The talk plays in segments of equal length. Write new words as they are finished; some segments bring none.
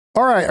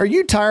All right. Are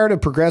you tired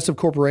of progressive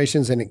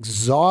corporations and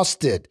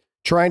exhausted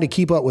trying to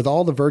keep up with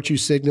all the virtue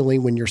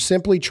signaling when you're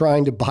simply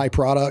trying to buy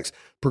products?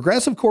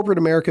 Progressive corporate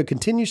America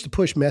continues to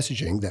push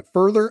messaging that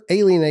further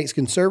alienates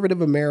conservative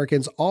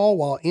Americans, all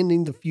while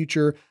ending the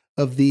future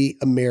of the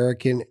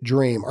American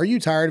dream. Are you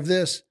tired of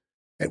this?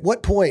 At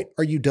what point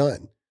are you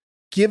done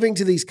giving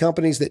to these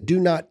companies that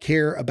do not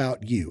care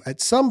about you? At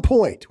some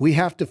point, we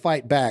have to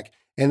fight back.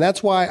 And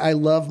that's why I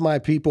love my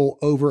people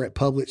over at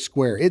Public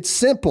Square. It's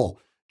simple.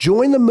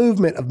 Join the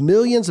movement of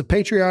millions of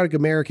patriotic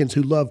Americans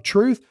who love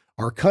truth,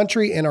 our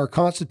country, and our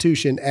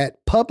Constitution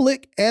at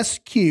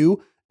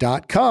publicsq.com.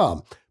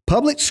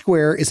 Public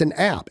Square is an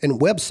app and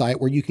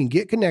website where you can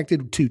get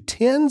connected to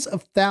tens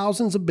of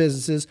thousands of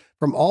businesses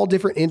from all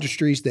different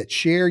industries that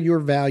share your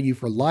value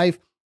for life,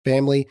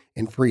 family,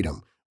 and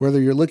freedom. Whether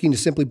you're looking to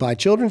simply buy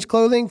children's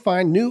clothing,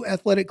 find new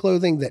athletic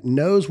clothing that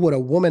knows what a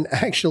woman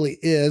actually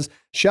is,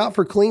 shop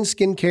for clean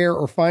skincare,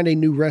 or find a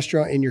new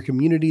restaurant in your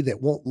community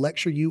that won't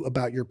lecture you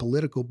about your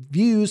political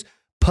views,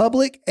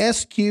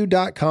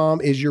 publicsq.com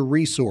is your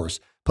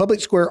resource.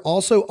 Public Square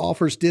also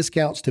offers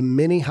discounts to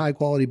many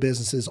high-quality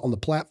businesses on the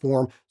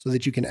platform so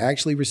that you can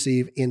actually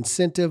receive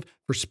incentive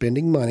for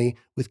spending money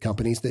with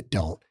companies that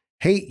don't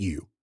hate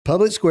you.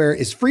 Public Square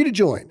is free to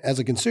join as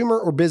a consumer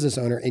or business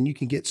owner, and you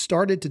can get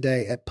started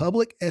today at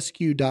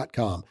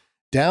publicsq.com.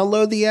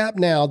 Download the app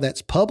now.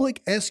 That's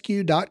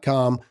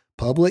publicsq.com,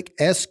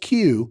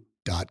 publicsq.com.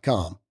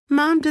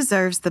 Mom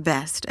deserves the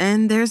best,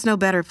 and there's no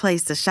better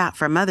place to shop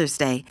for Mother's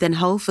Day than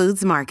Whole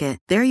Foods Market.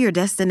 They're your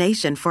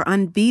destination for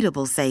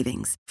unbeatable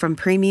savings, from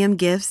premium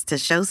gifts to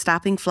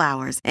show-stopping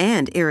flowers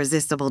and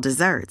irresistible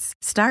desserts.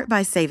 Start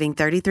by saving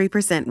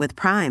 33% with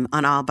Prime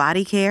on all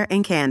body care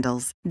and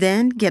candles.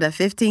 Then get a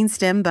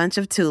 15-stem bunch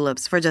of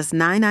tulips for just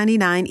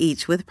 $9.99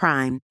 each with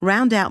Prime.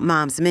 Round out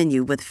Mom's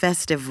menu with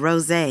festive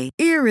rosé,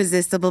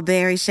 irresistible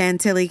berry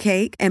chantilly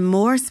cake, and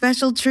more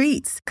special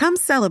treats. Come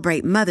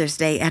celebrate Mother's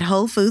Day at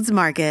Whole Foods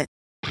Market.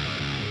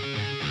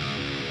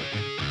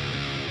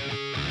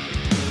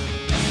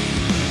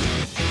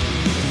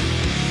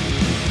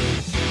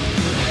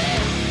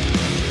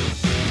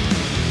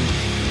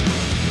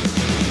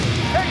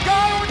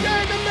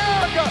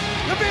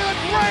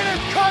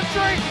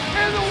 Country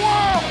in the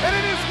world, and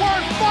it is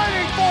worth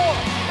fighting for,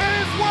 it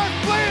is worth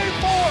bleeding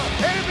for,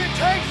 and if it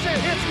takes it,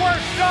 it's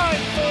worth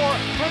dying for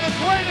the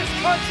greatest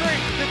country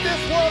that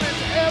this world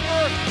has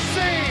ever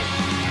seen.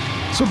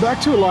 So back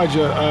to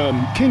Elijah,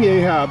 King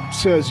Ahab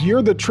says,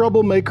 "You're the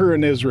troublemaker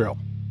in Israel."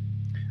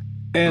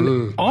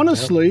 And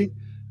honestly,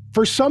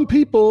 for some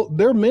people,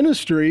 their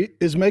ministry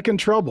is making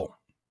trouble.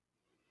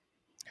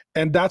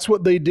 And that's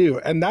what they do.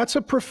 And that's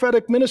a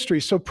prophetic ministry.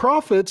 So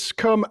prophets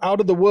come out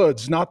of the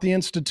woods, not the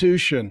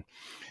institution.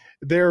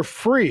 They're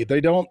free.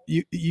 They don't,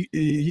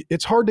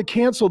 it's hard to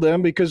cancel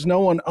them because no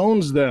one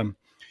owns them.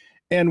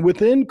 And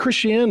within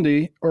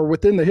Christianity, or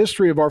within the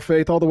history of our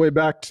faith, all the way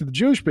back to the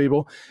Jewish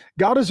people,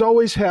 God has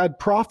always had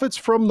prophets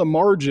from the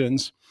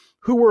margins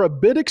who were a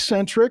bit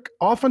eccentric,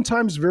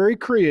 oftentimes very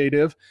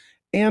creative,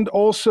 and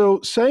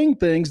also saying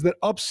things that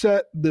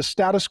upset the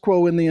status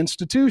quo in the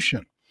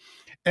institution.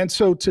 And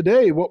so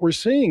today what we're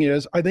seeing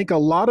is, I think a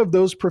lot of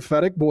those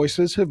prophetic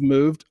voices have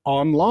moved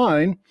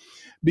online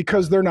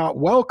because they're not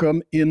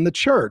welcome in the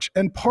church.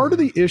 And part of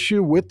the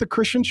issue with the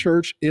Christian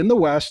church in the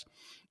West,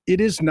 it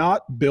is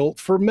not built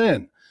for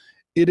men.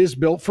 It is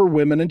built for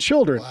women and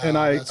children. Wow, and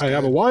I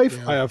have a wife,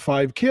 I have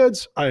 5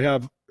 kids, I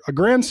have a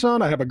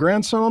grandson, I have a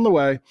grandson on the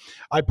way.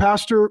 I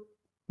pastor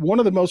one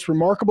of the most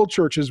remarkable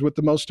churches with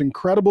the most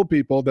incredible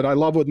people that I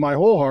love with my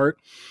whole heart.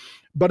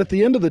 But at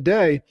the end of the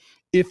day,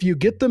 if you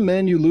get the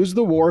men, you lose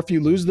the war. If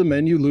you lose the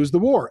men, you lose the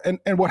war. And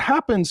what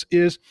happens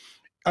is,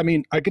 I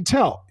mean, I could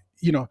tell,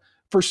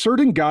 for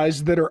certain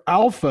guys that are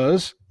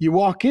alphas, you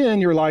walk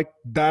in, you're like,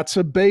 that's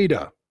a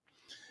beta.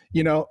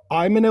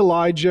 I'm an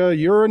Elijah,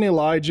 you're an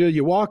Elijah.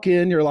 You walk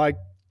in, you're like,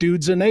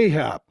 dude's an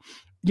Ahab.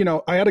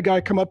 I had a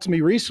guy come up to me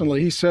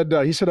recently. He said,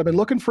 I've been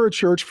looking for a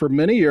church for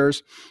many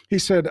years. He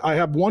said, I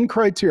have one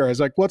criteria. I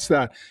was like, what's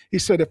that? He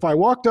said, if I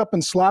walked up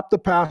and slapped the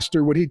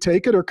pastor, would he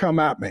take it or come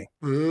at me?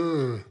 I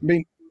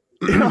mean,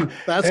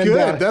 that's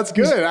good. That's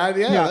good.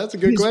 That's a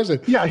good question.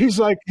 Yeah. He's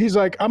like,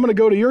 I'm going to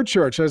go to your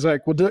church. I was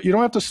like, well, you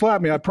don't have to slap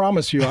me. I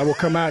promise you, I will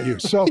come at you.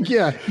 So,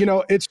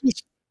 it's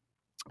just,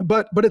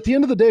 but at the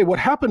end of the day, what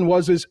happened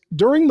is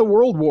during the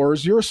world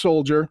wars, you're a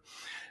soldier.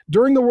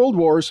 During the world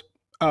wars,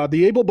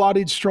 the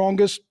able-bodied,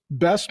 strongest,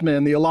 best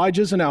men, the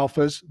Elijahs and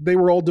Alphas, they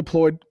were all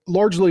deployed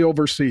largely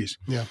overseas.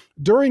 Yeah.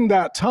 During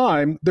that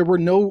time, there were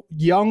no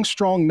young,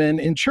 strong men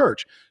in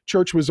church.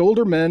 Church was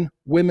older men,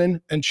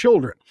 women, and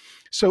children.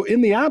 So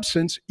in the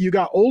absence, you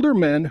got older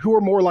men who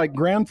were more like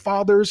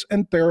grandfathers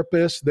and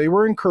therapists. They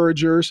were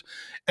encouragers.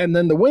 And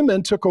then the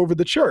women took over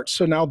the church.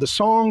 So now the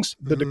songs,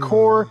 the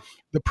decor,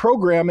 the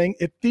programming,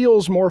 it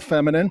feels more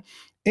feminine.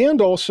 And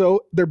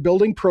also they're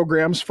building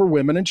programs for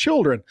women and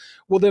children.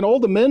 Well, then all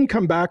the men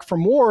come back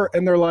from war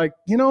and they're like,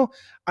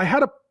 I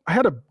had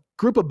a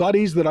group of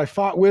buddies that I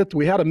fought with.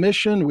 We had a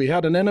mission. We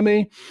had an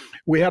enemy.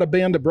 We had a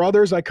band of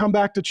brothers. I come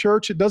back to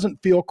church. It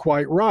doesn't feel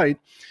quite right.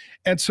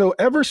 And so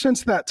ever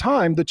since that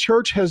time, the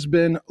church has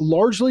been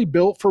largely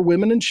built for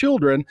women and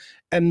children,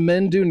 and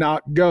men do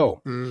not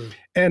go.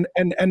 And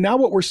now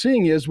what we're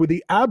seeing is, with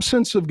the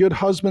absence of good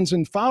husbands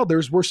and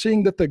fathers, we're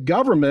seeing that the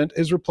government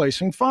is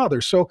replacing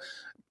fathers. So,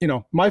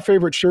 my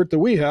favorite shirt that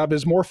we have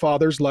is more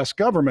fathers, less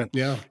government.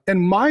 Yeah.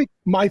 And my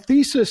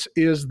thesis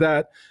is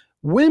that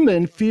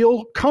women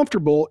feel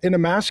comfortable in a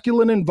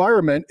masculine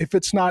environment if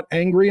it's not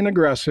angry and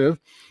aggressive.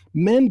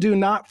 Men do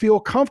not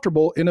feel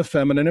comfortable in a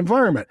feminine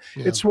environment.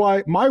 Yeah. It's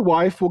why my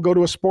wife will go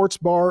to a sports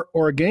bar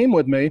or a game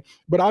with me,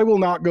 but I will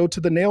not go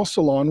to the nail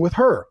salon with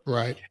her.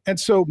 Right. And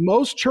so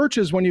most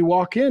churches, when you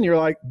walk in, you're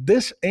like,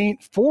 this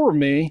ain't for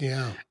me.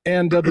 Yeah.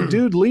 And the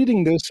dude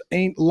leading this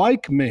ain't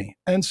like me.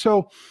 And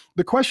so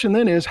the question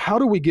then is, how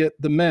do we get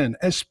the men,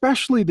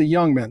 especially the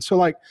young men? So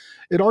like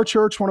at our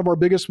church, one of our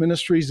biggest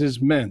ministries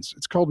is men's.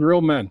 It's called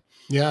Real Men.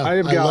 Yeah,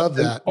 I love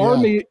that. An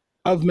army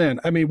of men.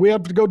 I mean, we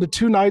have to go to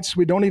 2 nights.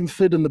 We don't even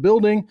fit in the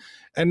building.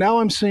 And now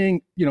I'm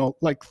seeing,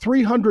 like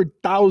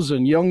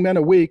 300,000 young men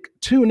a week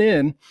tune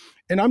in.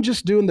 And I'm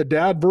just doing the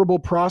dad verbal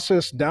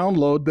process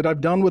download that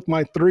I've done with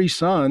my 3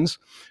 sons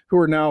who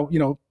are now,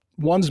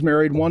 one's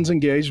married, one's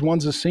engaged,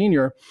 one's a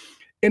senior.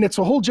 And it's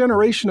a whole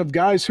generation of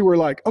guys who are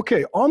like,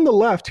 okay, on the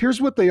left, here's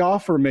what they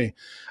offer me.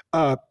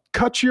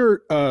 Cut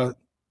your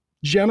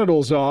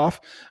genitals off,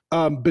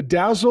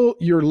 bedazzle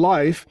your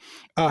life,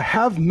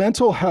 have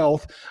mental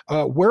health,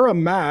 wear a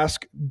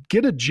mask,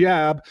 get a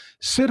jab,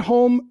 sit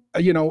home,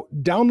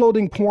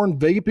 downloading porn,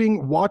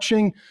 vaping,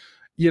 watching,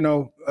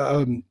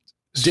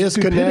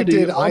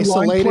 disconnected,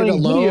 isolated,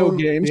 alone, video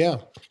games. Yeah.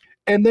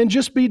 And then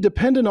just be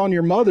dependent on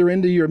your mother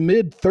into your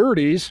mid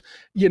 30s,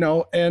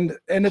 and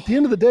at the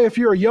end of the day, if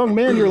you're a young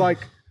man, you're like,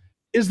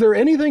 is there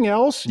anything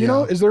else?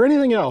 Is there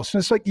anything else?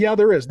 And it's like, yeah,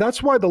 there is.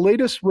 That's why the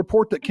latest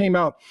report that came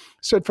out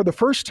said for the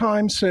first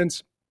time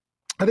since,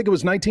 I think it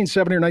was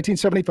 1970 or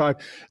 1975,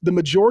 the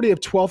majority of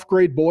 12th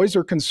grade boys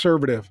are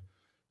conservative.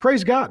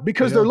 Praise God,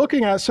 because they're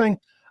looking at it saying,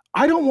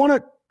 I don't want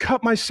to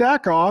cut my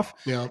sack off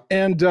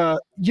and,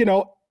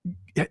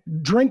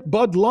 drink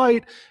Bud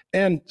Light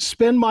and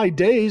spend my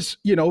days,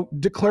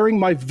 declaring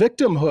my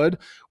victimhood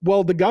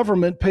while the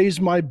government pays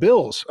my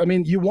bills. I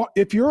mean,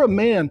 if you're a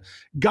man,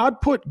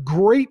 God put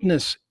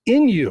greatness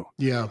in you.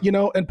 Yeah.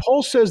 And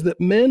Paul says that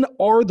men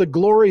are the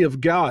glory of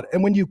God.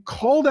 And when you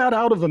call that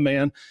out of a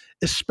man,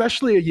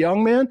 especially a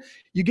young man,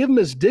 you give him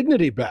his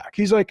dignity back.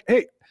 He's like,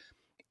 hey,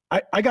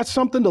 I got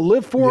something to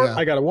live for. Yeah.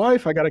 I got a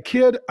wife. I got a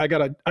kid. I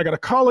got a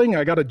calling.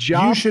 I got a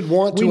job. You should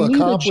want to accomplish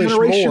more.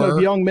 We need a generation of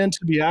young men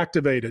to be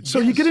activated. So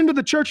you get into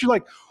the church, you're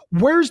like,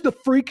 where's the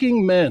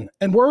freaking men?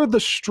 And where are the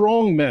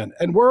strong men?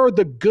 And where are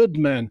the good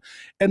men?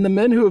 And the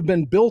men who have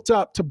been built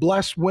up to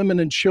bless women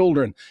and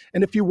children.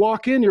 And if you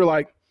walk in, you're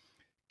like,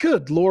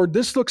 good Lord,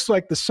 this looks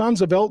like the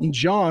sons of Elton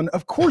John.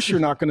 Of course you're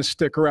not going to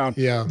stick around.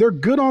 Yeah. They're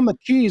good on the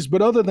keys,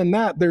 but other than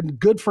that, they're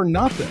good for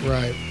nothing.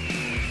 Right.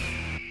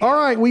 All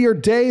right, we are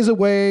days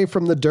away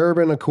from the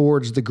Durban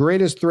Accords, the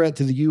greatest threat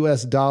to the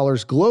U.S.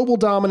 dollar's global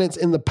dominance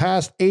in the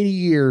past 80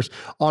 years.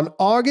 On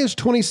August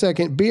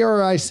 22nd,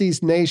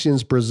 BRIC's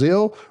nations,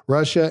 Brazil,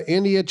 Russia,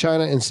 India,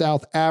 China, and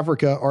South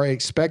Africa, are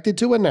expected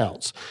to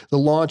announce the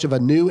launch of a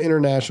new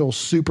international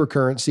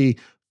supercurrency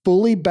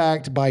fully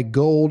backed by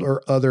gold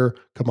or other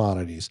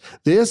commodities.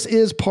 This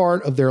is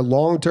part of their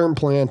long-term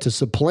plan to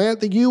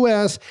supplant the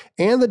U.S.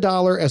 and the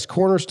dollar as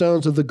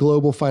cornerstones of the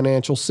global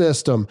financial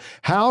system.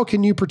 How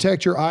can you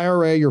protect your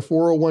IRA, your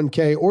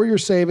 401k, or your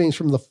savings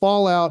from the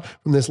fallout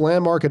from this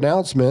landmark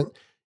announcement?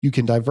 You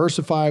can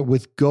diversify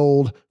with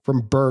gold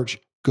from Birch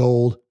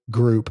Gold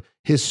Group.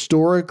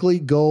 Historically,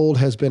 gold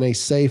has been a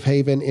safe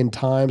haven in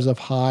times of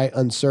high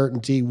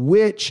uncertainty,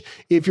 which,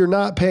 if you're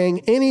not paying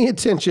any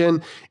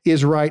attention,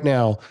 is right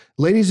now.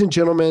 Ladies and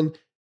gentlemen,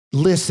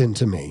 listen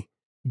to me.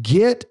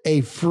 Get a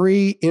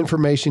free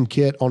information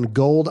kit on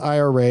gold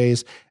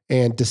IRAs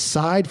and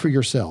decide for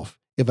yourself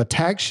if a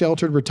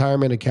tax-sheltered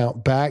retirement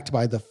account backed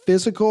by the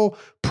physical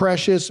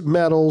precious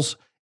metals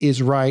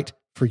is right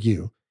for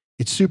you.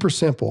 It's super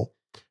simple.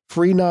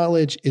 Free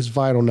knowledge is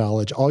vital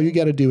knowledge. All you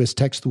got to do is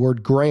text the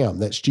word Graham,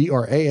 that's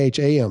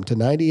GRAHAM, to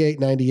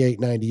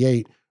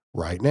 989898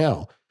 right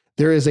now.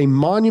 There is a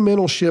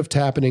monumental shift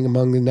happening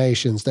among the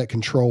nations that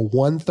control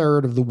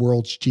 1/3 of the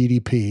world's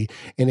GDP,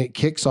 and it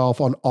kicks off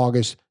on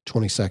August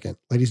 22nd.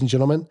 Ladies and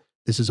gentlemen,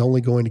 this is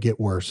only going to get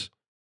worse.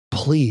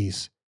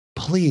 Please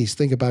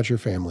think about your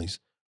families.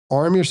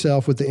 Arm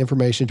yourself with the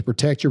information to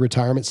protect your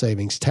retirement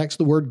savings. Text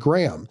the word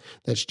Graham,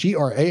 that's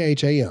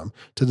GRAHAM,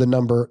 to the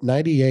number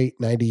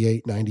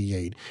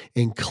 989898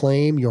 and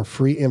claim your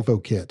free info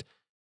kit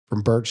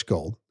from Birch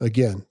Gold.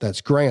 Again,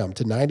 that's Graham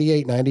to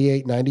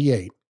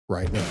 989898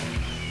 right now.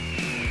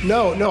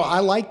 No, I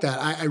like that.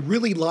 I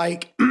really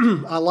like,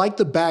 I like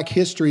the back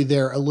history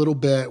there a little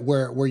bit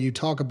where you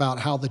talk about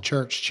how the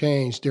church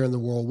changed during the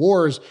world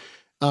wars.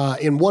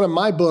 In one of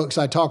my books,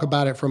 I talk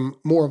about it from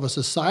more of a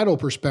societal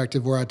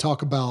perspective, where I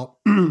talk about,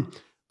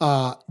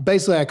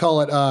 basically I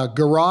call it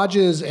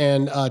garages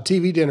and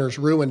TV dinners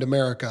ruined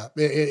America.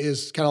 It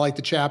is kind of like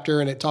the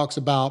chapter, and it talks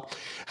about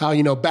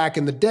how, back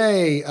in the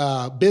day,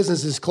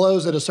 businesses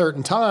closed at a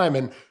certain time,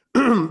 and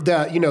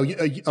that,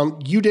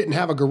 you didn't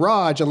have a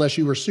garage unless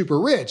you were super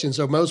rich. And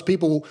so most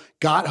people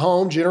got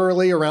home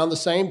generally around the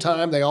same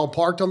time. They all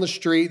parked on the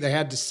street. They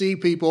had to see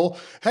people.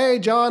 Hey,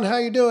 John, how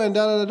you doing?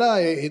 Da, da, da, da.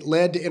 It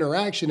led to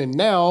interaction. And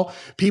now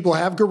people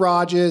have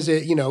garages.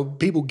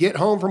 People get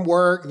home from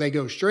work. They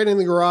go straight in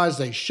the garage.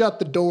 They shut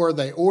the door.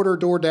 They order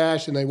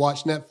DoorDash and they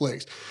watch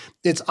Netflix.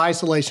 It's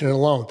isolation and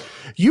alone.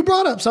 You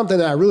brought up something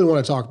that I really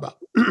want to talk about.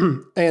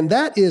 And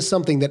that is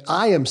something that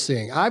I am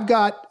seeing. I've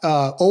got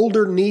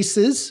older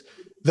nieces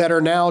that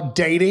are now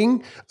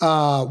dating.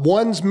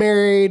 One's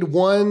married,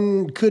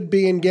 one could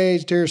be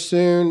engaged here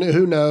soon,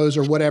 who knows,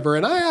 or whatever.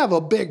 And I have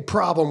a big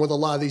problem with a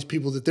lot of these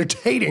people that they're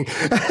dating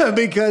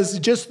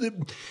because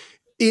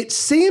it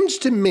seems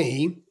to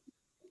me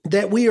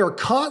that we are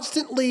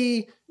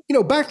constantly,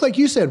 back like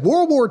you said,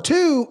 World War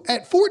II,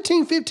 at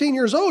 14, 15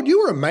 years old, you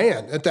were a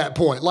man at that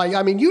point.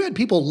 You had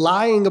people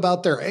lying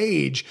about their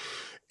age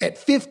at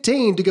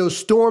 15 to go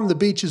storm the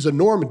beaches of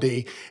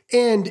Normandy.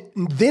 And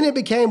then it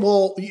became,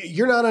 well,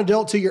 you're not an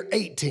adult till you're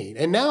 18.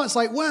 And now it's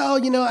like, well,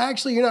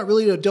 actually you're not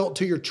really an adult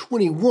till you're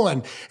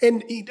 21.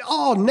 And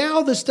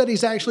now the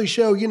studies actually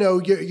show,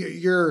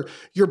 your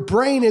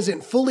brain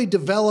isn't fully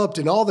developed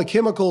and all the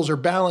chemicals are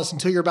balanced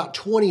until you're about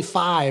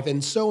 25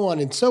 and so on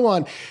and so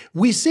on.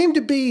 We seem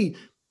to be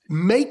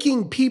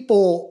making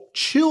people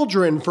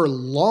children for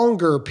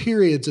longer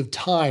periods of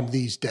time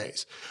these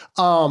days.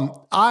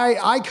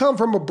 I come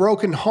from a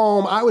broken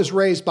home. I was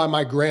raised by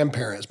my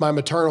grandparents, my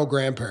maternal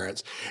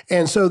grandparents.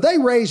 And so they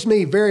raised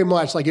me very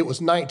much like it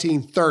was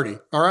 1930.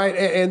 All right.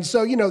 And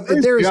so,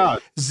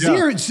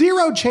 there's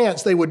zero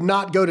chance they would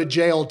not go to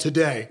jail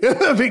today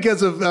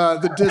because of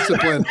the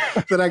discipline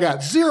that I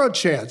got. Zero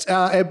chance.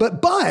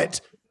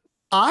 But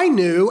I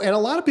knew, and a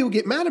lot of people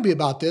get mad at me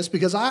about this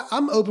because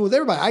I'm open with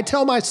everybody. I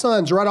tell my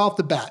sons right off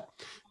the bat,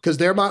 because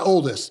they're my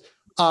oldest.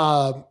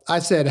 I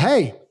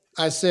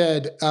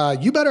said,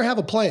 you better have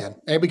a plan.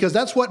 And because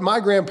that's what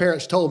my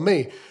grandparents told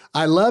me.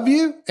 I love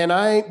you and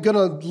I ain't going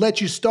to let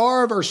you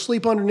starve or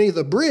sleep underneath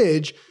a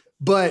bridge,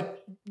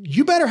 but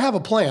you better have a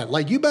plan.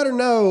 You better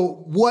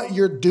know what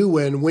you're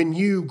doing when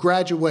you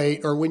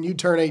graduate or when you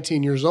turn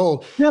 18 years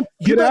old. Yep.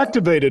 Get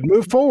activated,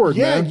 move forward,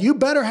 man. You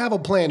better have a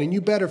plan and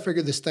you better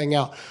figure this thing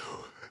out.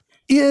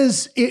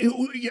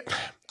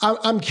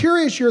 I'm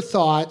curious your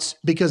thoughts,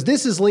 because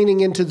this is leaning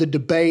into the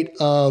debate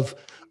of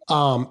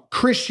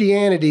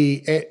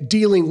Christianity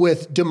dealing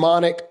with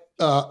demonic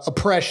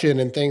oppression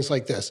and things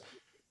like this.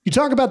 You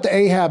talk about the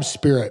Ahab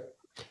spirit.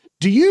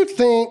 Do you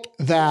think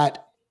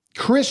that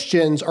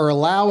Christians are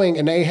allowing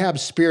an Ahab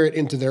spirit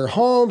into their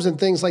homes and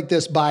things like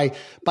this by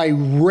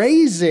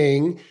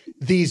raising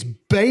these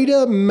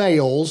beta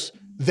males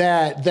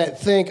that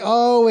think,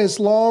 as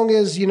long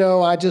as,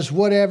 I just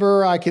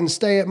whatever, I can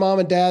stay at mom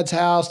and dad's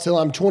house till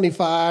I'm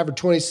 25 or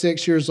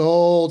 26 years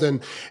old.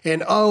 And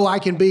I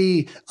can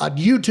be a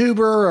YouTuber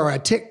or a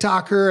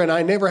TikToker and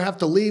I never have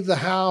to leave the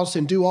house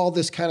and do all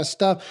this kind of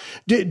stuff.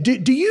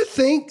 Do you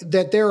think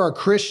that there are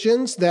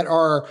Christians that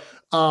are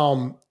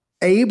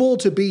able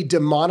to be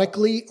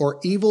demonically or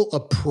evil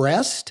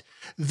oppressed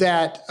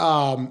that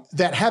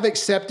have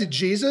accepted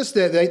Jesus,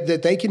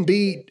 that they can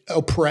be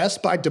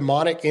oppressed by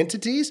demonic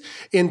entities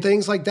and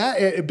things like that?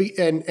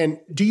 And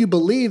do you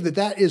believe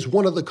that is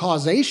one of the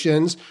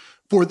causations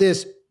for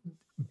this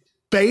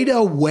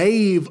beta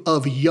wave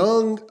of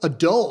young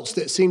adults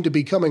that seem to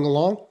be coming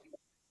along?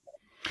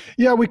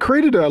 Yeah, we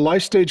created a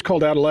life stage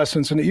called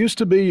adolescence, and it used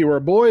to be you were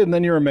a boy and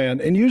then you're a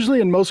man. And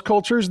usually in most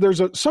cultures,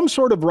 there's some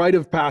sort of rite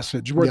of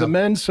passage where the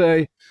men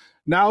say,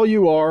 now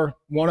you are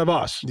one of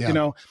us,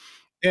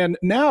 And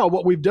now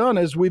what we've done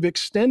is we've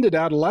extended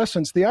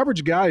adolescence. The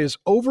average guy is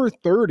over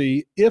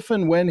 30 if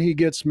and when he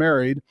gets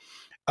married.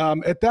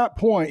 At that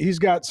point, he's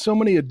got so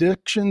many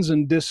addictions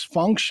and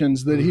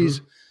dysfunctions that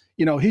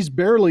he's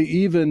barely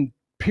even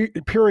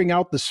peering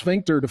out the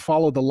sphincter to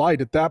follow the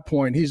light at that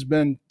point. He's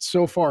been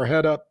so far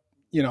head up,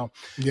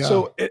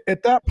 So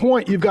at that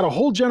point, you've got a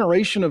whole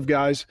generation of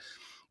guys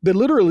that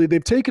literally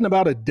they've taken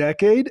about a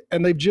decade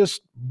and they've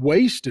just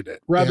wasted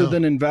it rather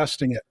than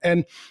investing it.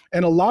 And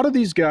a lot of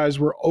these guys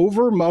were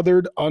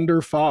over-mothered,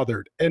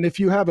 under-fathered. And if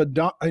you have this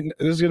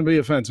is going to be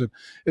offensive.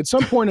 At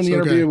some point in the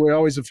interview, we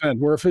always offend.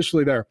 We're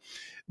officially there.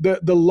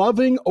 The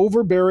loving,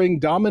 overbearing,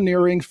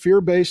 domineering,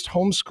 fear-based,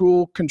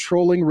 homeschool,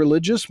 controlling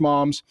religious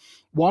moms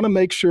want to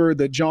make sure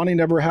that Johnny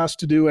never has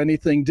to do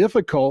anything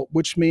difficult,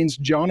 which means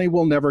Johnny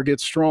will never get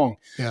strong.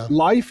 Yeah.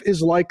 Life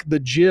is like the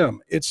gym.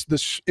 It's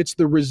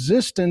the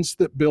resistance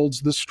that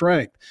builds the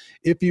strength.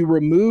 If you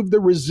remove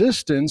the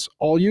resistance,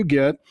 all you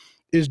get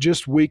is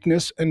just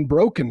weakness and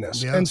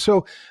brokenness. Yeah. And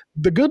so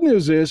the good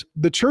news is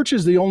the church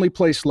is the only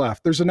place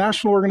left. There's a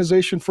national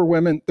organization for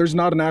women. There's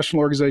not a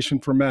national organization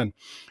for men.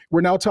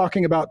 We're now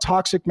talking about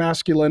toxic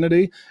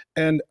masculinity.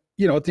 And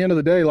at the end of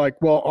the day,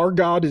 our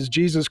God is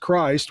Jesus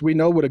Christ. We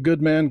know what a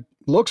good man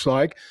looks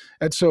like.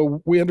 And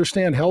so we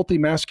understand healthy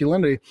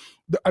masculinity.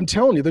 I'm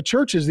telling you, the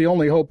church is the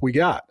only hope we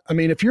got. I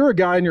mean, if you're a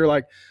guy and you're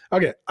like,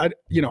 okay, I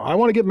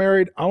want to get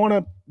married. I want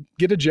to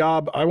get a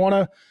job. I want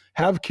to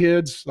have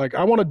kids.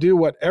 I want to do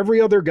what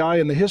every other guy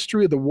in the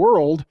history of the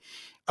world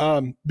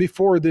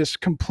before this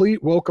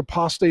complete woke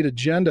apostate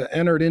agenda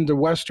entered into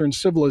Western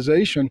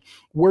civilization,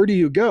 where do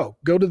you go?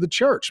 Go to the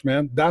church,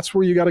 man. That's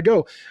where you got to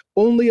go.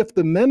 Only if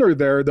the men are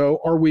there, though,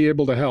 are we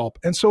able to help.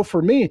 And so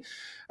for me,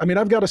 I mean,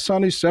 I've got a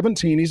son who's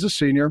 17. He's a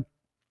senior.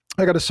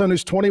 I got a son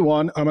who's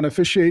 21. I'm going to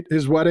officiate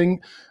his wedding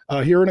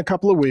here in a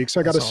couple of weeks.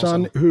 I got a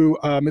son who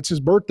it's his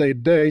birthday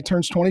today,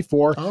 turns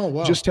 24. Oh,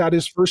 wow. Just had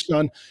his first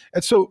son.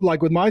 And so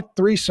like with my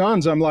 3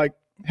 sons, I'm like,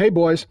 hey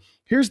boys,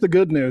 here's the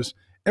good news.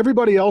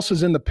 Everybody else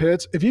is in the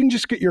pits. If you can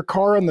just get your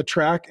car on the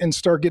track and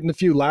start getting a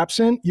few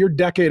laps in, you're a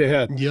decade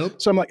ahead. Yep.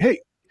 So I'm like,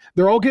 hey,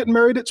 they're all getting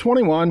married at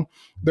 21.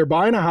 They're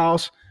buying a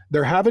house.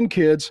 They're having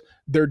kids.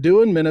 They're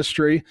doing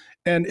ministry.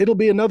 And it'll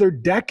be another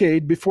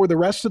decade before the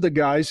rest of the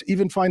guys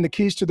even find the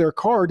keys to their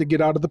car to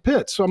get out of the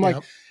pit. So I'm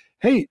like,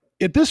 hey,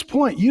 at this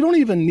point, you don't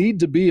even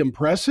need to be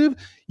impressive.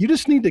 You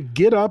just need to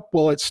get up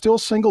while it's still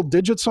single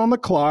digits on the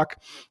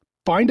clock,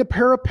 find a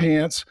pair of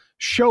pants,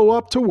 show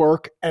up to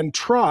work and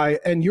try,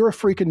 and you're a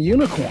freaking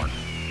unicorn.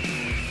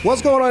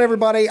 What's going on,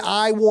 everybody?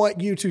 I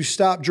want you to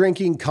stop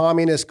drinking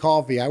communist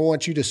coffee. I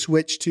want you to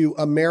switch to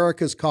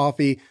America's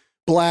Coffee,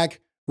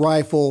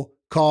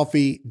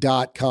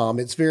 blackriflecoffee.com.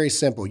 It's very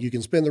simple. You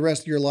can spend the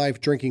rest of your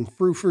life drinking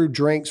frou-frou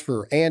drinks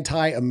for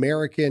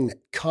anti-American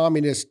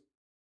communist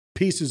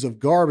pieces of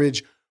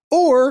garbage,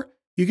 or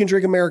you can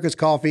drink America's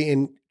Coffee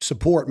and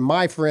support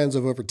my friends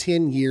of over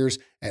 10 years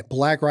at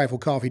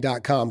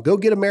blackriflecoffee.com. Go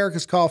get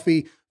America's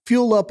Coffee.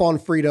 Fuel up on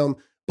freedom,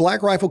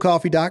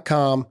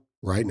 blackriflecoffee.com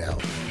right now.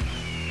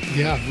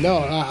 Yeah, no,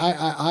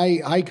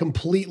 I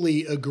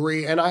completely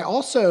agree. And I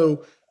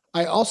also,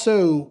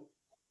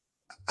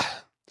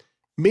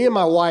 me and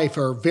my wife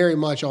are very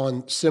much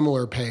on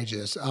similar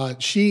pages.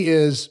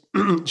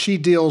 She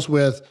deals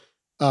with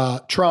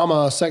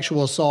trauma,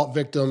 sexual assault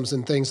victims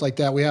and things like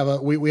that. We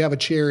have a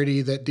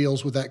charity that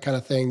deals with that kind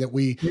of thing that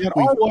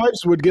our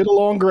wives would get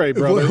along great,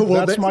 brother.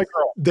 Well, that's my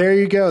girl. There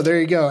you go.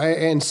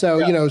 And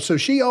so, so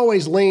she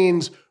always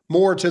leans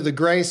more to the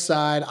grace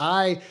side.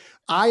 I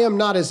am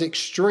not as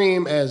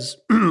extreme as,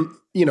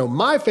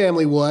 my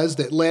family was,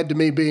 that led to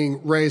me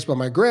being raised by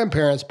my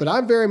grandparents, but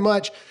I'm very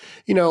much,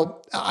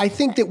 I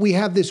think that we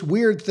have this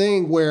weird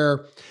thing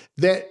where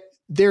that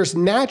there's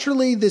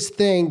naturally this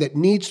thing that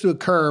needs to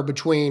occur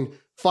between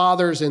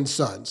fathers and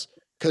sons,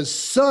 because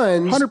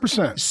sons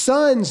 100%.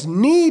 Sons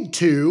need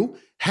to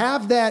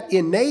have that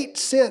innate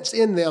sense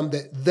in them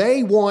that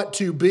they want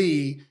to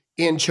be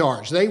in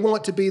charge. They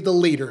want to be the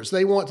leaders.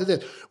 They want to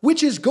this,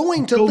 which is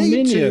going to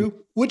lead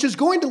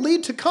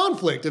to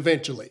conflict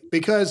eventually,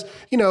 because,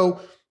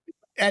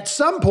 at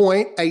some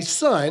point a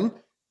son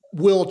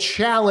will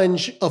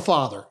challenge a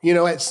father.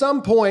 At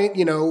some point,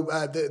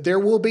 there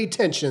will be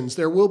tensions,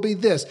 there will be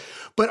this,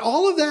 but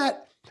all of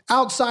that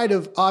outside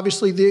of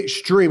obviously the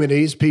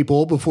extremities,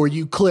 people, before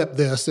you clip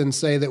this and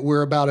say that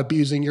we're about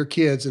abusing your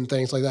kids and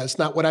things like that. It's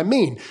not what I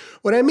mean.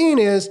 What I mean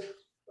is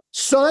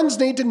sons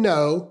need to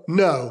know,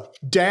 no,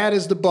 dad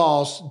is the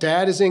boss.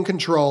 Dad is in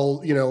control.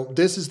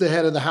 This is the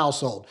head of the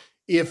household.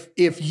 If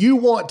you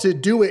want to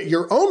do it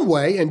your own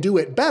way and do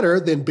it better,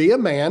 then be a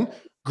man,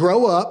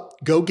 grow up,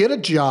 go get a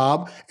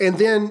job, and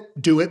then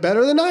do it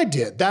better than I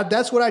did.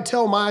 That's what I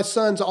tell my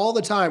sons all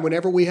the time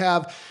whenever we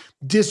have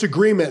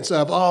disagreements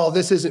of, oh,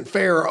 this isn't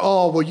fair, or,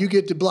 oh, well, you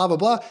get to blah, blah,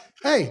 blah.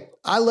 Hey,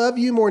 I love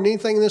you more than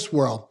anything in this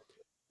world.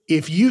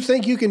 If you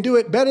think you can do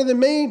it better than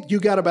me, you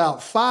got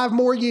about 5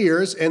 more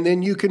years, and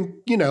then you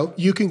can go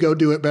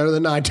do it better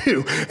than I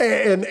do.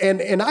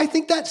 And I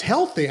think that's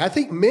healthy. I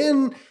think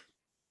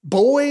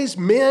boys,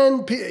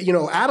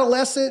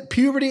 adolescent,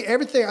 puberty,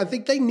 everything, I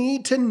think they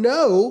need to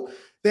know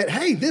that,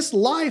 hey, this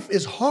life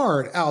is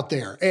hard out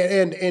there.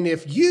 And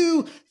if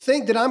you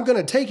think that I'm going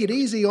to take it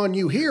easy on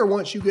you here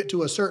once you get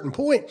to a certain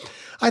point,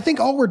 I think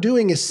all we're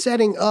doing is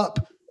setting up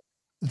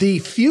the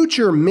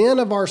future men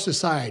of our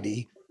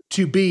society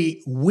to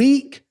be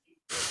weak,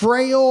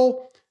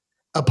 frail,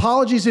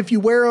 apologies if you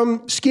wear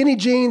them, skinny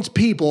jeans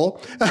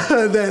people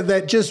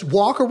that just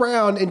walk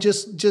around and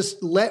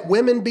just let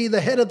women be the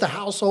head of the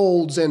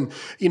households and,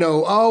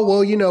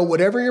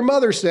 whatever your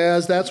mother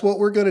says, that's what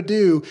we're going to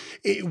do.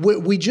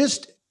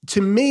 To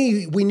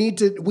me, we need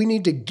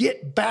to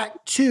get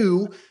back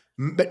to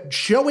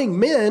showing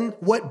men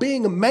what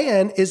being a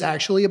man is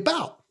actually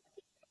about.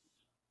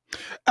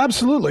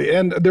 Absolutely.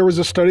 And there was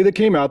a study that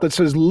came out that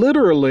says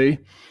literally,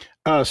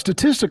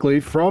 statistically,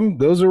 from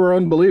those who are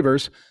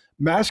unbelievers,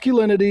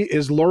 masculinity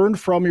is learned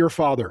from your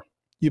father.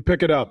 You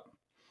pick it up.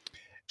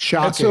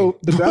 Shocking.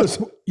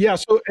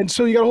 And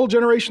so you got a whole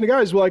generation of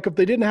guys, like if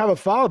they didn't have a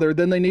father,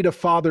 then they need a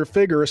father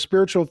figure, a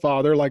spiritual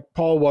father, like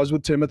Paul was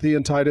with Timothy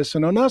and Titus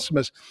and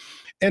Onesimus.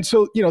 And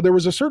so, there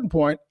was a certain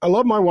point. I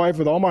love my wife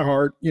with all my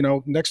heart.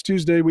 Next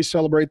Tuesday, we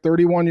celebrate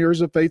 31 years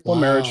of faithful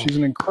marriage. She's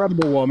an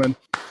incredible woman.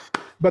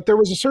 But there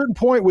was a certain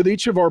point with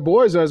each of our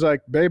boys, I was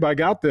like, babe, I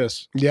got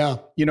this. Yeah.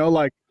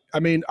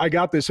 I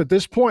got this. At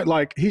this point,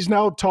 he's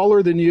now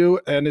taller than you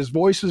and his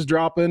voice is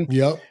dropping.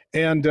 Yep.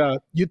 And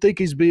you think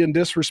he's being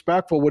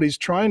disrespectful. What he's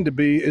trying to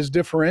be is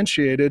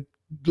differentiated.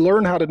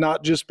 Learn how to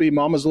not just be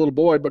mama's little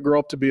boy, but grow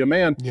up to be a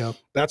man. Yep.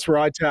 That's where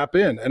I tap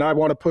in. And I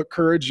want to put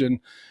courage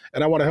and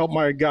and I want to help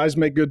my guys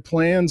make good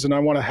plans, and I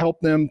want to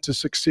help them to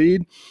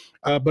succeed.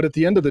 But at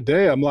the end of the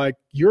day, I'm like,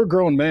 you're a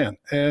grown man,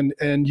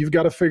 and you've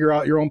got to figure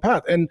out your own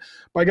path. And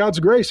by God's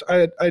grace,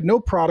 I had no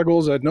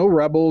prodigals, I had no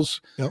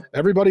rebels. Yep.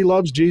 Everybody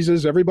loves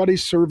Jesus.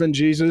 Everybody's serving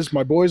Jesus.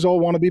 My boys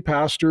all want to be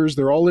pastors.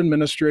 They're all in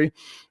ministry.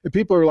 And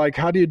people are like,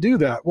 how do you do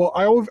that? Well,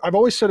 I've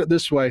always said it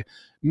this way.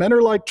 Men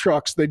are like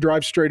trucks. They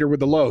drive straighter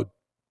with the load.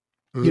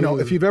 You know,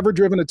 if you've ever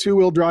driven a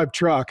 2-wheel drive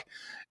truck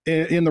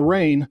in the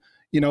rain,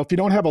 you know, if you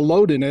don't have a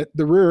load in it,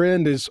 the rear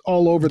end is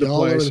all over the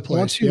place.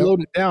 Once you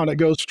load it down, it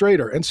goes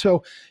straighter. And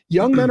so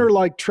young men are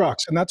like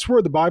trucks. And that's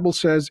where the Bible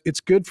says it's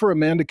good for a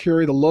man to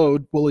carry the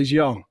load while he's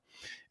young.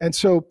 And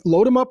so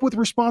load him up with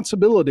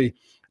responsibility,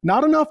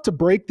 not enough to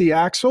break the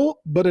axle,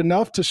 but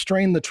enough to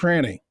strain the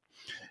tranny.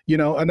 You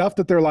know, enough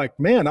that they're like,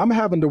 man, I'm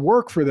having to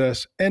work for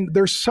this. And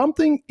there's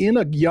something in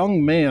a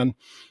young man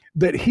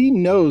that he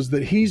knows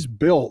that he's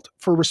built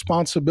for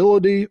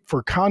responsibility,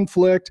 for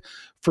conflict,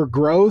 for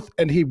growth,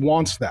 and he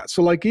wants that.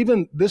 So like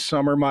even this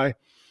summer, my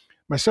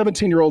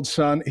 17-year-old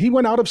son, he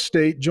went out of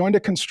state, joined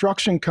a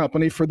construction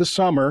company for the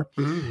summer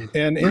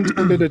and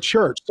interned at a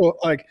church. So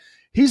like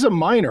he's a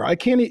minor.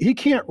 He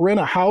can't rent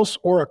a house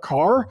or a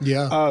car.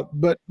 Yeah.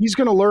 But he's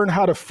going to learn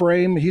how to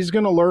frame. He's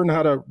going to learn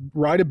how to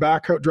drive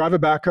a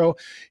backhoe.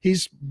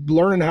 He's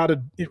learning how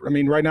to,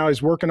 right now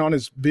he's working on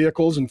his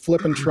vehicles and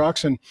flipping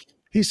trucks, and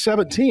he's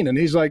 17 and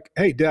he's like,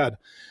 hey, Dad,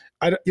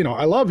 I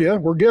love you.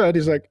 We're good.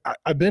 He's like,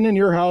 I've been in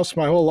your house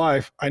my whole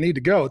life. I need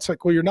to go. It's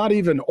like, well, you're not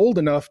even old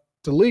enough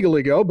to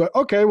legally go, but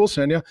okay, we'll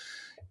send you.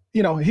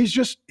 You know,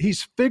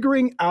 he's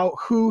figuring out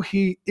who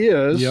he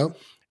is. Yep.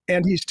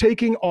 And he's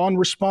taking on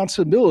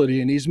responsibility,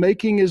 and he's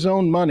making his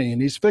own money,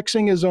 and he's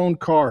fixing his own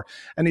car,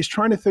 and he's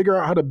trying to figure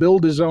out how to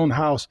build his own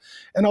house.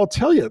 And I'll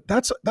tell you,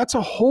 that's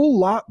a whole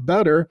lot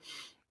better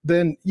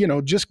than, you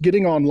know, just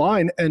getting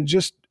online and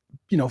just,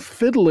 you know,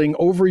 fiddling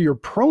over your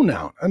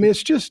pronoun. I mean,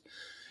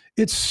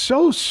 it's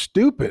so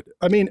stupid.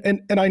 I mean,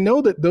 and I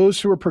know that those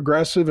who are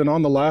progressive and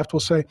on the left will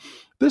say,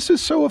 this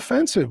is so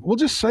offensive. We'll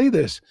just say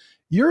this.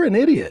 You're an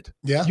idiot.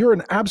 Yeah. You're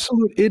an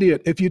absolute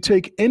idiot if you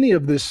take any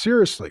of this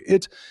seriously.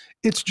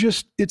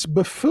 It's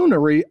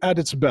buffoonery at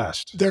its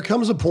best. There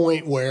comes a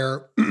point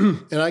where,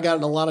 and I got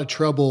in a lot of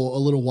trouble a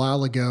little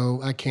while ago.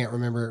 I can't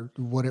remember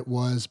what it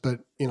was, but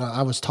you know,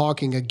 I was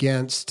talking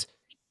against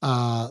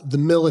the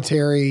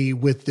military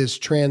with this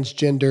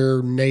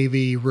transgender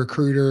Navy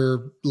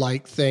recruiter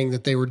like thing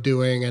that they were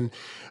doing. And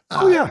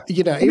you know,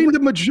 the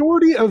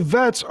majority of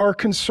vets are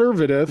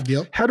conservative,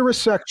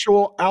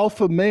 heterosexual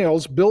alpha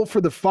males built for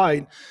the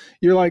fight.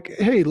 You're like,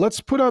 hey, let's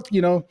put up,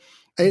 you know,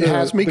 it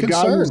has me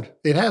concerned.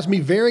 It has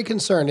me very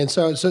concerned. And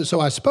so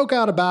I spoke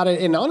out about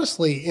it. And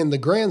honestly, in the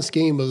grand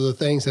scheme of the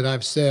things that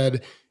I've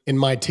said in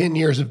my 10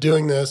 years of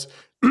doing this,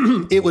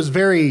 it was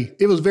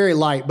very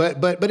light,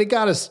 but it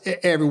got us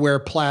everywhere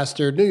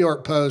plastered. New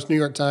York Post, New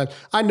York Times.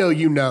 I know,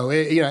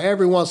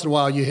 every once in a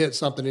while you hit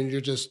something and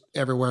you're just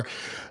everywhere.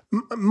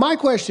 My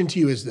question to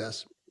you is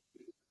this,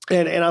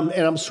 and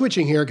I'm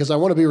switching here because I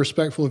want to be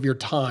respectful of your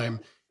time,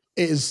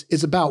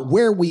 is about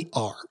where we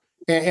are.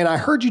 And I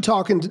heard you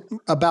talking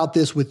about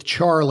this with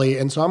Charlie,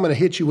 and so I'm going to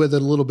hit you with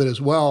it a little bit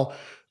as well.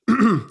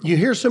 You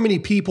hear so many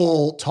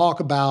people talk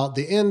about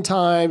the end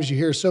times. You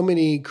hear so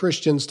many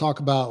Christians talk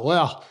about,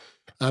 well,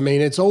 I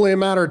mean, it's only a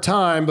matter of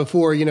time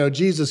before, you know,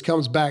 Jesus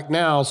comes back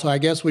now. So I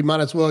guess we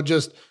might as well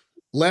just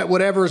let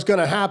whatever is going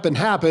to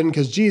happen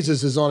because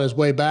Jesus is on his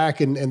way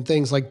back and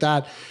things like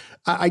that.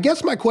 I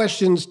guess my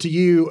questions to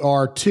you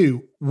are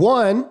two.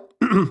 One,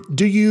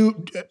 do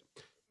you,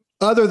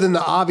 other than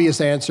the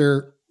obvious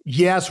answer,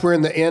 yes, we're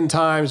in the end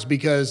times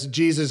because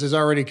Jesus has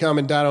already come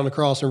and died on the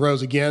cross and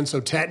rose again.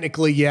 So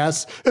technically,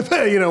 yes,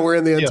 we're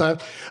in the end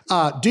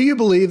times. Do you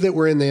believe that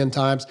we're in the end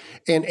times?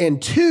 And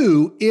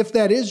two, if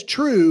that is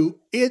true,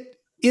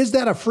 is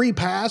that a free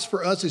pass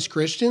for us as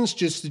Christians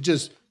just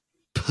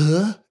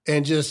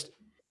and just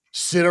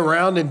sit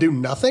around and do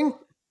nothing?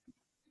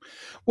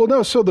 Well,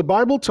 no. So the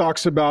Bible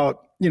talks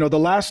about, the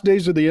last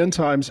days of the end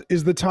times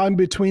is the time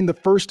between the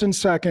first and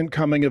second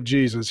coming of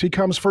Jesus. He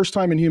comes first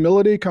time in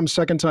humility, comes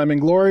second time in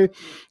glory,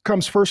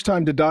 comes first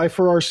time to die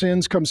for our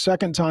sins, comes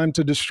second time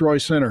to destroy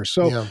sinners.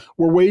 So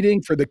we're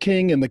waiting for the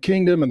king and the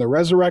kingdom and the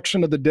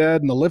resurrection of the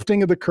dead and the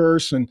lifting of the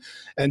curse, and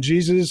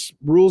Jesus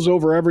rules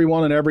over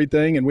everyone and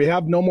everything. And we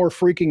have no more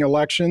freaking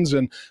elections.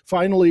 And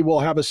finally, we'll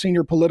have a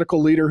senior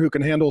political leader who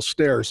can handle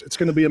stairs. It's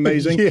going to be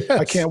amazing. Yes.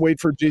 I can't wait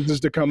for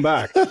Jesus to come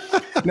back.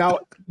 Now,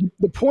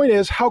 the point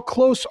is, how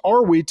close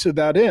are we to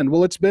that end?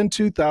 Well, it's been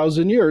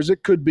 2,000 years.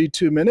 It could be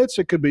 2 minutes.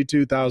 It could be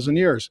 2,000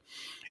 years.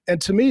 And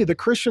to me, the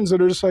Christians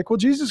that are just like, well,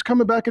 Jesus is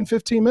coming back in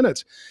 15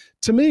 minutes.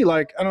 To me,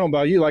 like, I don't know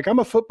about you, like I'm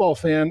a football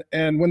fan.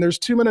 And when there's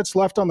 2 minutes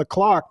left on the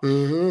clock,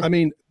 I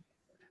mean,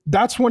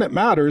 that's when it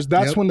matters.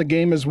 That's when the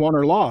game is won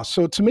or lost.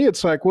 So to me,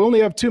 it's like, we only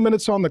have 2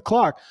 minutes on the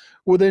clock.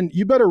 well, then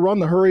you better run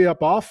the hurry up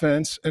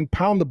offense and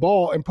pound the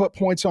ball and put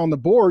points on the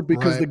board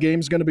because Right. the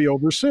game's going to be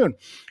over soon.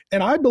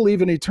 And I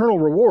believe in eternal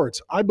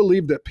rewards. I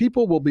believe that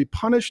people will be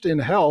punished in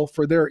hell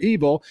for their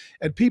evil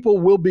and people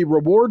will be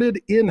rewarded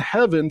in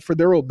heaven for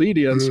their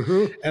obedience.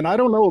 Mhm. And I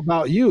don't know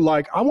about you,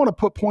 like I want to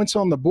put points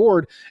on the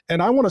board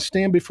and I want to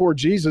stand before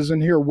Jesus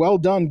and hear, well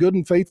done, good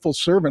and faithful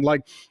servant.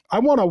 Like I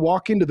want to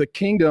walk into the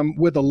kingdom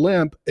with a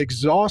limp,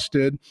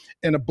 exhausted,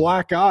 and a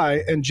black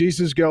eye, and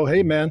Jesus go,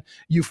 hey man,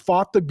 you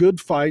fought the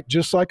good fight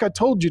just like I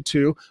told you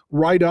to,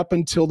 right up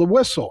until the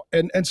whistle.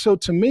 And so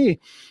to me,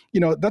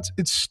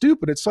 it's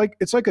stupid. It's like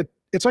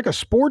a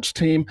sports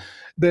team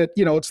that,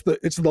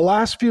 it's the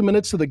last few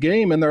minutes of the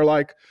game and they're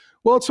like,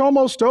 well, it's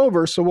almost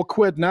over, so we'll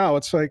quit now.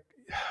 It's like,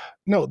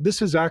 no,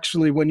 this is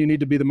actually when you need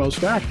to be the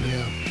most active.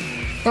 Yeah.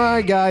 All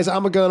right, guys,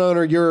 I'm a gun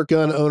owner. You're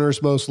gun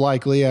owners, most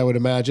likely, I would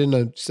imagine,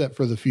 except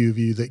for the few of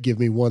you that give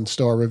me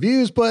 1-star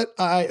reviews, but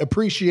I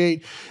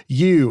appreciate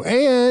you.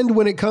 And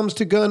when it comes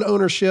to gun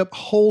ownership,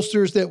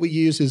 holsters that we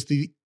use is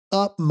the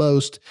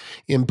utmost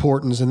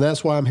importance. And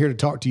that's why I'm here to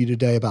talk to you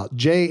today about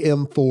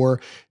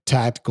JM4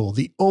 Tactical,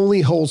 the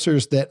only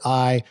holsters that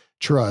I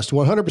trust.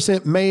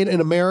 100% made in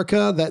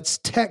America. That's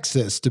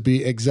Texas to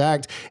be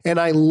exact. And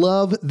I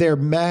love their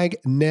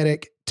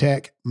magnetic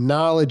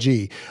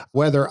technology.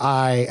 Whether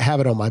I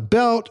have it on my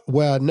belt,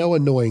 no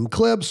annoying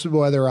clips,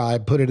 whether I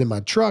put it in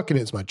my truck and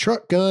it's my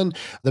truck gun,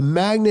 the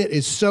magnet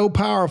is so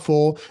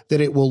powerful that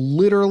it will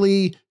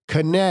literally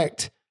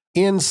connect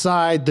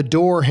inside the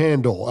door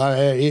handle.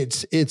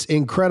 It's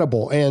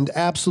incredible and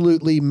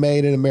absolutely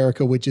made in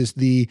America, which is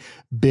the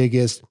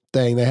biggest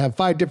thing. They have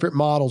 5 different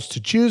models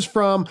to choose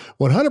from,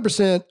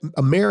 100%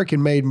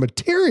 American-made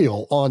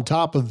material on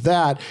top of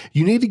that.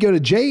 You need to go to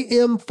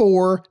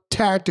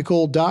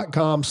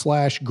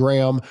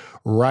jm4tactical.com/Graham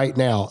right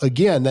now.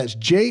 Again, that's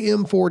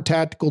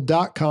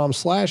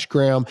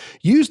jm4tactical.com/Graham.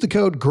 Use the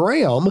code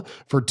Graham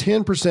for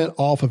 10%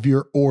 off of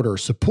your order.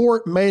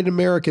 Support made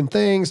American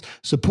things,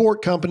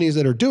 support companies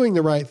that are doing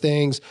the right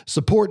things,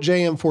 support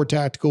JM4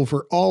 Tactical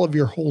for all of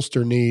your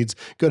holster needs.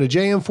 Go to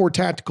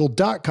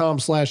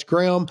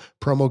jm4tactical.com/Graham,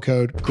 promo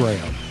code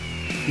Graham.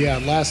 Yeah,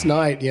 last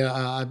night,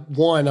 I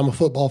won. I'm a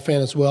football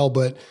fan as well,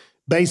 but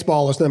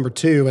baseball is number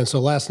 2. And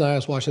so last night I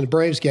was watching the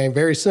Braves game,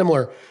 very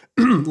similar.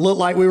 Looked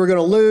like we were going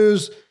to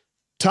lose.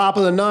 Top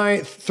of the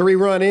 9th,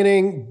 3-run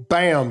inning,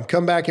 bam,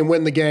 come back and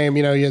win the game.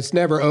 It's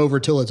never over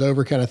till it's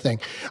over kind of thing.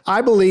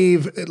 I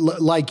believe,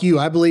 like you,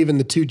 I believe in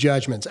the 2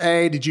 judgments.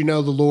 A, did you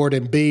know the Lord?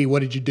 And B,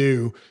 what did you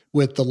do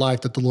with the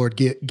life that the Lord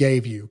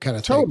gave you kind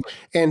of thing.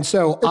 And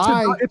so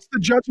it's the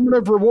judgment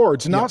of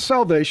rewards, not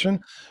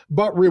salvation,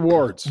 but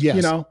rewards,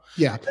 Yes.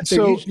 Yeah. And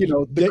so,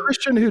 the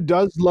Christian who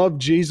does love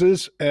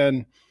Jesus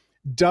and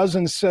does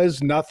and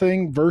says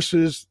nothing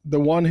versus the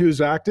one who's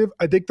active,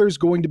 I think there's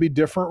going to be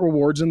different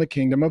rewards in the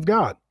kingdom of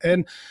God.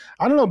 And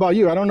I don't know about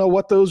you. I don't know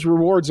what those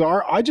rewards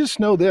are. I just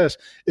know this.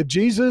 If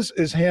Jesus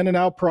is handing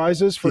out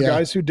prizes for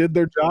guys who did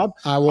their job,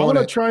 I want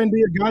to try and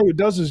be a guy who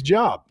does his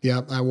job.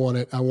 Yeah, I want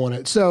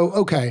it. So,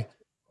 okay.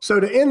 So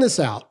to end this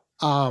out,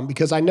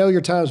 because I know your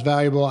time is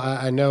valuable.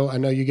 I know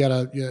you got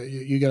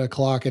a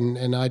clock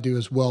and I do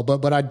as well,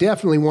 but I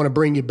definitely want to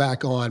bring you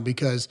back on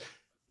because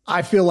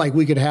I feel like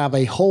we could have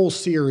a whole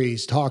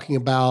series talking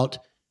about,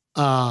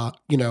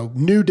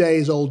 new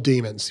days, old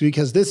demons,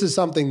 because this is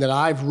something that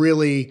I've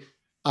really,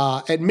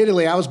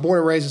 admittedly, I was born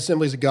and raised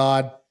Assemblies of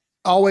God,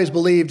 always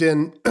believed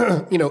in,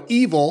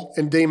 evil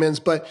and demons,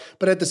 but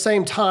at the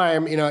same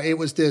time, it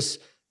was this,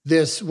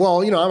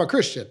 I'm a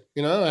Christian,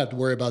 I don't have to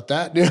worry about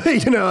that.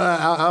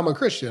 I'm a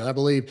Christian. I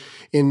believe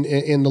in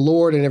the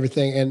Lord and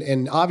everything.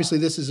 And obviously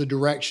this is a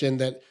direction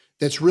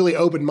that's really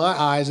opened my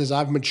eyes as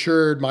I've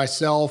matured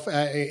myself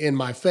in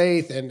my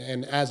faith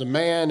and as a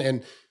man,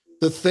 and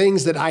the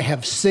things that I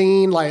have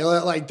seen,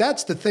 like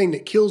that's the thing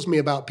that kills me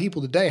about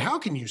people today. How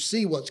can you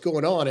see what's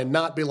going on and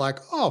not be like,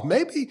 oh,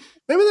 maybe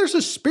there's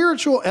a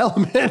spiritual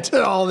element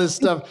to all this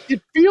stuff?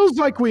 It feels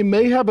like we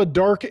may have a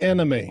dark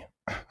enemy.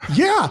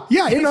 Yeah.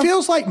 It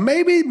feels like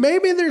maybe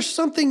there's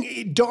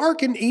something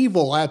dark and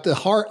evil at the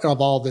heart of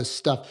all this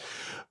stuff.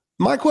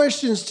 My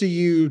questions to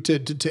you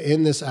to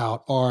end this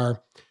out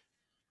are,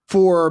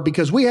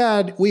 because we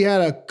had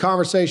a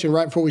conversation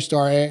right before we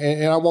started,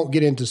 and I won't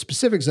get into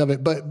specifics of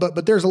it,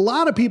 but there's a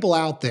lot of people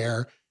out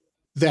there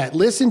that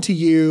listen to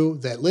you,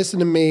 that listen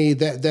to me,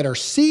 that are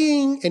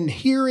seeing and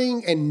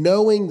hearing and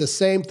knowing the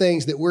same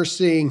things that we're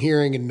seeing,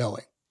 hearing, and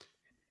knowing.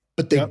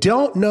 But they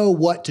don't know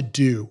what to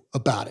do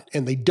about it,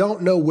 and they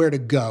don't know where to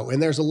go.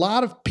 And there's a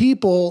lot of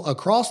people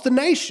across the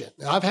nation.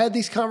 I've had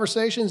these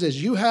conversations,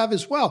 as you have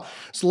as well.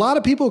 There's a lot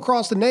of people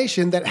across the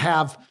nation that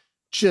have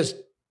just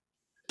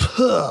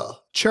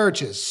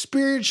churches,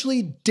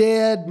 spiritually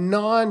dead,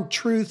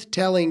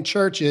 non-truth-telling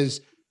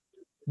churches.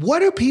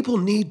 What do people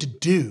need to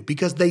do?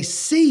 Because they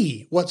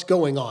see what's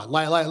going on.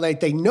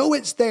 Like they know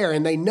it's there,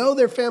 and they know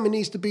their family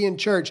needs to be in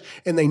church,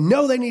 and they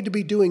know they need to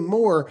be doing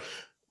more,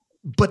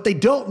 but they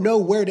don't know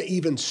where to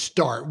even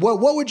start. What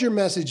would your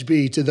message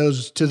be to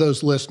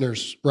those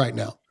listeners right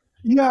now?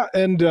 Yeah.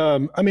 And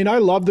I mean, I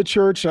love the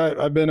church.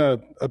 I've been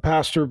a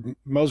pastor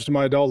most of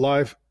my adult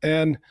life.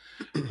 And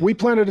we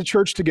planted a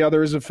church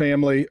together as a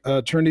family,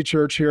 Trinity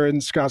Church here in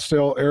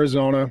Scottsdale,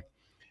 Arizona.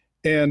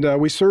 And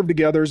we serve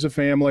together as a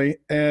family.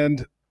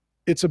 And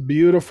it's a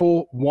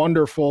beautiful,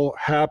 wonderful,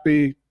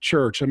 happy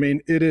church. I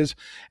mean, it is.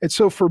 And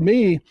so for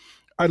me,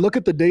 I look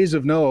at the days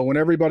of Noah when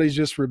everybody's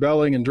just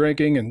rebelling and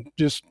drinking and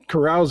just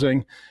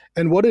carousing.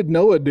 And what did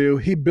Noah do?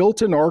 He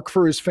built an ark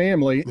for his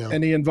family,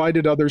 and he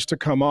invited others to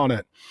come on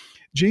it.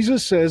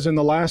 Jesus says in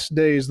the last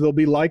days, they'll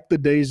be like the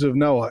days of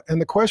Noah. And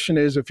the question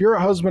is, if you're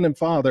a husband and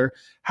father,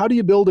 how do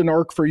you build an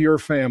ark for your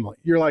family?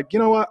 You're like, you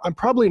know what? I'm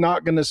probably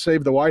not going to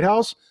save the White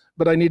House,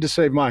 but I need to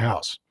save my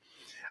house.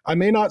 I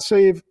may not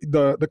save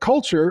the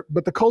culture,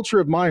 but the culture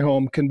of my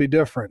home can be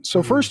different.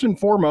 So first and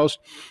foremost,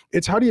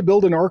 it's how do you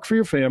build an ark for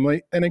your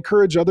family and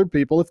encourage other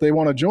people, if they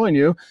want to join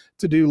you,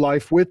 to do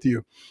life with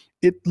you.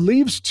 It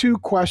leaves two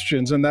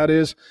questions, and that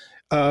is,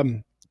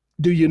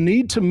 do you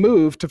need to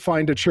move to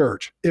find a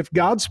church? If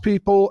God's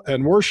people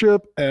and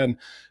worship and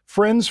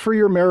friends for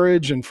your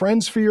marriage and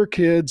friends for your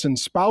kids and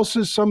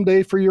spouses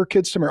someday for your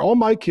kids to marry, all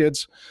my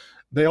kids,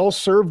 they all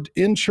served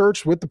in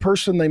church with the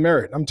person they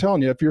married. I'm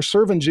telling you, if you're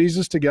serving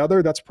Jesus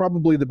together, that's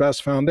probably the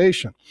best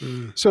foundation.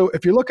 So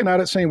if you're looking at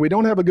it saying we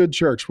don't have a good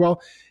church,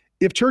 well,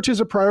 if church is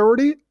a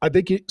priority, I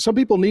think some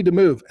people need to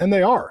move, and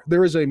they are.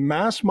 There is a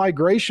mass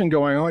migration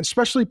going on,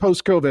 especially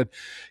post-COVID,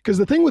 because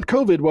the thing with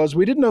COVID was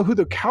we didn't know who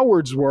the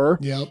cowards were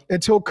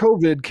until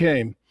COVID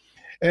came.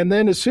 And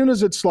then as soon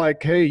as it's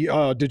like, hey,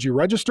 did you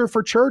register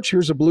for church?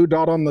 Here's a blue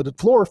dot on the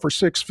floor for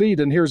 6 feet,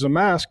 and here's a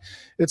mask.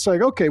 It's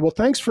like, okay, well,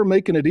 thanks for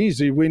making it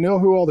easy. We know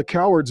who all the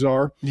cowards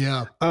are.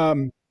 Yeah.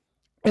 And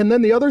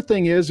then the other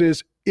thing is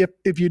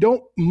if you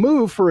don't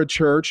move for a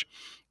church,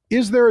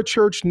 is there a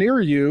church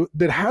near you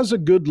that has a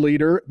good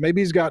leader?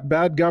 Maybe he's got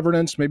bad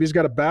governance. Maybe he's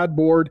got a bad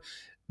board.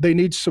 They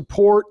need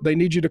support. They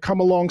need you to come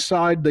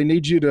alongside. They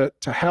need you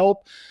to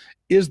help.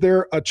 Is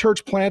there a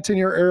church plant in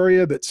your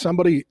area that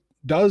somebody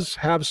does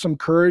have some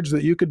courage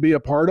that you could be a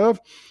part of?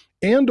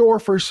 And or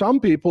for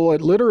some people,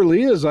 it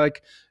literally is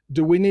like,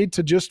 do we need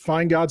to just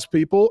find God's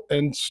people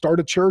and start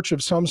a church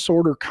of some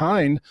sort or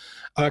kind?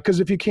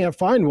 Because if you can't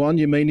find one,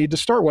 you may need to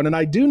start one. And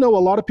I do know a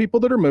lot of people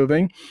that are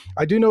moving.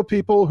 I do know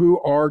people who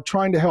are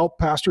trying to help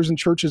pastors and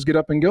churches get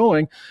up and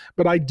going.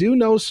 But I do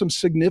know some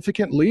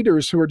significant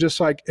leaders who are just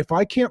like, if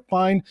I can't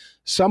find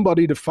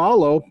somebody to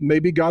follow,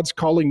 maybe God's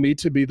calling me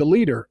to be the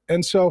leader.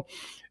 And so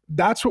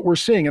that's what we're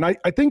seeing. And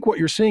I think what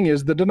you're seeing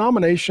is the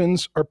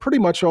denominations are pretty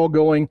much all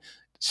going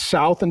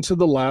south and to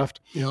the left.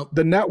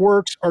 The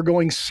networks are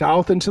going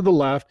south and to the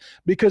left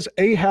because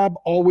Ahab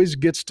always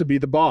gets to be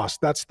the boss.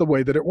 That's the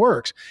way that it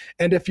works.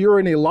 And if you're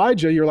an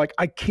Elijah, you're like,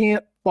 I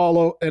can't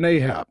follow an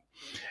Ahab.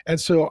 And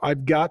so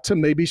I've got to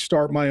maybe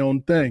start my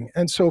own thing.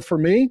 And so for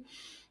me,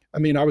 I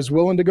mean, I was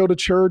willing to go to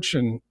church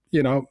and,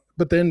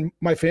 but then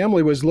my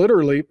family was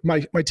literally,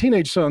 my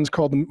teenage sons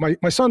called them,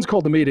 my sons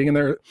called the meeting, and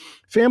their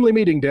family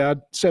meeting,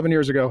 Dad, 7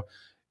 years ago.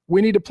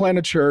 We need to plant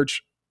a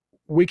church.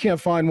 We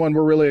can't find one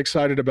we're really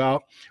excited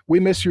about. We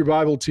miss your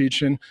Bible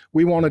teaching.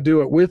 We want to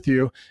do it with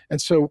you. And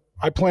so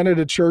I planted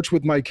a church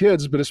with my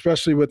kids, but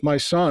especially with my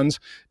sons,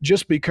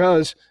 just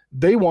because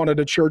they wanted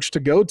a church to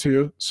go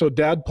to. So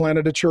Dad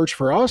planted a church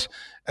for us,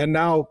 and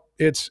now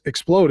it's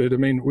exploded. I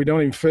mean, we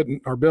don't even fit in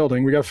our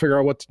building. We got to figure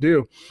out what to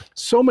do.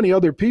 So many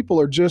other people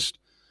are just,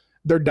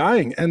 they're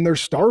dying and they're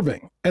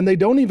starving, and they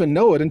don't even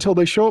know it until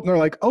they show up and they're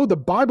like, oh, the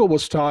Bible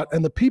was taught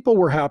and the people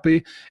were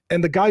happy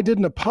and the guy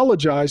didn't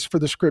apologize for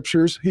the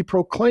scriptures. He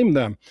proclaimed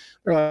them.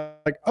 They're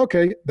like,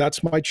 okay,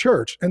 that's my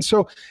church. And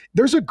so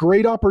there's a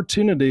great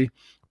opportunity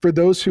for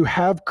those who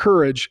have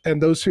courage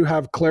and those who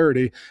have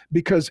clarity,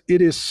 because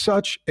it is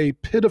such a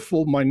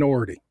pitiful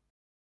minority.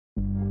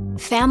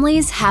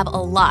 Families have a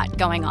lot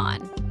going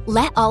on.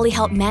 Let Ollie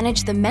help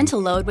manage the mental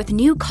load with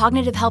new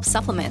cognitive help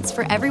supplements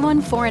for everyone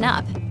 4 and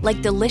up,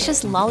 like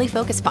delicious Lolly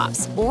Focus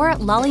Pops or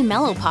Lolly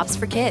Mellow Pops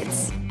for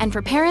kids. And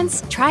for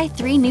parents, try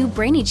 3 new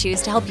Brainy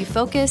Chews to help you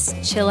focus,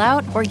 chill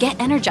out, or get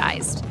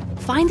energized.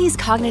 Find these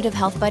cognitive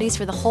health buddies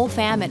for the whole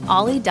fam at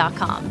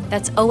ollie.com.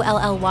 That's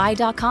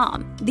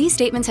OLLY.com. These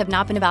statements have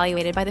not been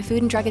evaluated by the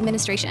Food and Drug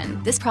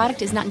Administration. This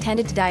product is not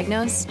intended to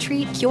diagnose,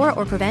 treat, cure,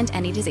 or prevent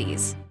any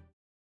disease.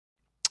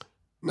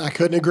 I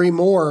couldn't agree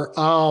more.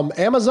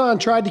 Amazon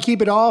tried to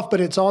keep it off, but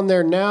it's on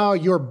there now.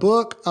 Your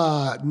book,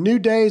 New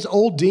Days,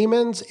 Old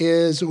Demons,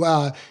 is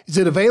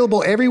it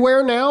available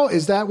everywhere now?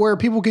 Is that where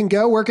people can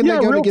go? Where can they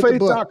go to get the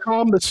book?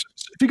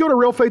 If you go to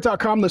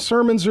realfaith.com, the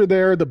sermons are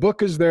there. The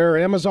book is there.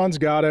 Amazon's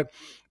got it.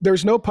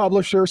 There's no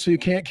publisher, so you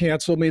can't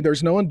cancel me.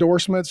 There's no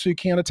endorsement, so you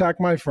can't attack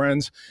my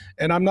friends.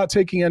 And I'm not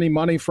taking any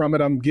money from it.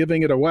 I'm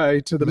giving it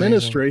away to the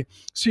ministry,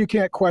 so you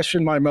can't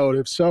question my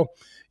motive. So,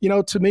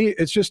 to me,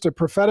 it's just a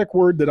prophetic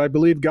word that I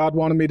believe God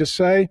wanted me to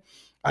say.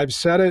 I've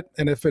said it,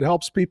 and if it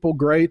helps people,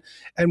 great.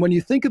 And when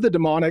you think of the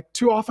demonic,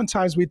 too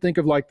oftentimes we think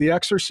of like The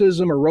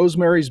Exorcism or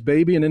Rosemary's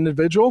Baby, an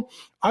individual.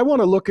 I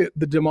want to look at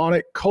the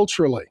demonic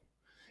culturally.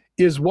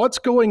 is what's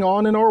going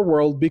on in our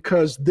world,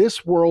 because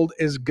this world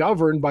is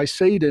governed by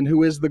Satan,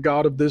 who is the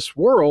God of this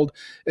world?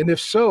 And if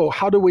so,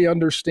 how do we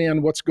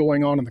understand what's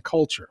going on in the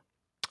culture?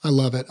 I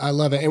love it. I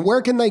love it. And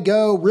where can they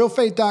go?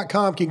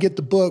 Realfaith.com can get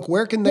the book.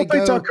 Where can they go?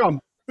 Realfaith.com.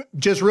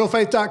 Just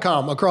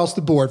realfaith.com across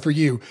the board for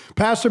you.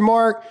 Pastor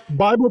Mark.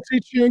 Bible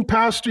teaching,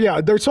 pastor.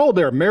 Yeah, it's all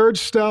there. Marriage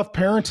stuff,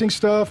 parenting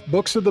stuff,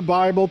 books of the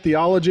Bible,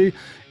 theology.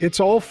 It's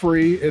all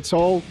free. It's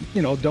all,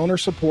 donor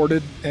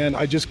supported. And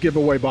I just give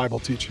away Bible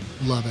teaching.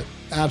 Love it.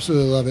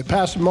 Absolutely love it.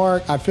 Pastor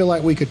Mark, I feel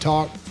like we could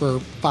talk for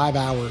 5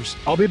 hours.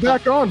 I'll be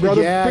back on,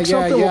 brother.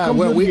 Yeah.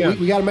 Well,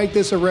 we got to make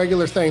this a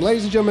regular thing.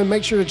 Ladies and gentlemen,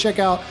 make sure to check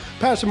out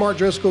Pastor Mark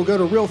Driscoll. Go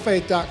to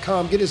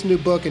realfaith.com, get his new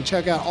book, and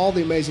check out all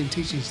the amazing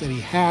teachings that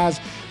he has.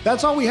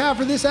 That's all we have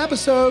for this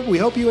episode. We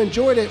hope you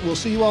enjoyed it. We'll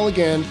see you all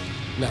again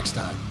next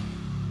time.